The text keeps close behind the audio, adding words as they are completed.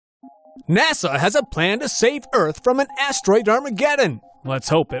NASA has a plan to save Earth from an asteroid Armageddon. Let's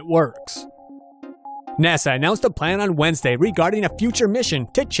hope it works. NASA announced a plan on Wednesday regarding a future mission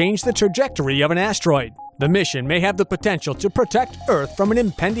to change the trajectory of an asteroid. The mission may have the potential to protect Earth from an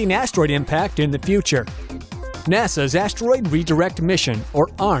impending asteroid impact in the future. NASA's Asteroid Redirect Mission, or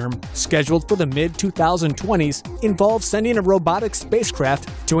ARM, scheduled for the mid-2020s, involves sending a robotic spacecraft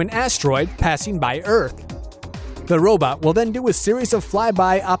to an asteroid passing by Earth. The robot will then do a series of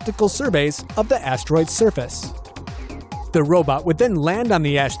flyby optical surveys of the asteroid's surface. The robot would then land on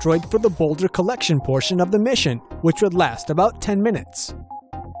the asteroid for the boulder collection portion of the mission, which would last about 10 minutes.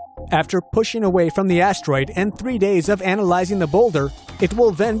 After pushing away from the asteroid and 3 days of analyzing the boulder, it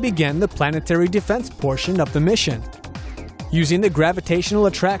will then begin the planetary defense portion of the mission. Using the gravitational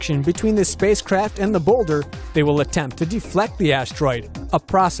attraction between the spacecraft and the boulder, they will attempt to deflect the asteroid, a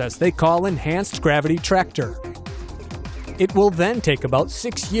process they call enhanced gravity tractor. It will then take about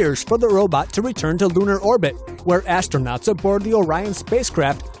 6 years for the robot to return to lunar orbit, where astronauts aboard the Orion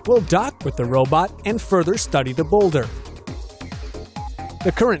spacecraft will dock with the robot and further study the boulder.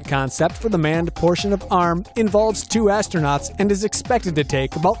 The current concept for the manned portion of ARM involves 2 astronauts and is expected to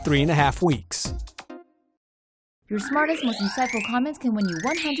take about 3.5 weeks. Your smartest, most insightful comments can win you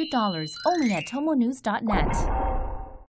 $100 only at TomoNews.net.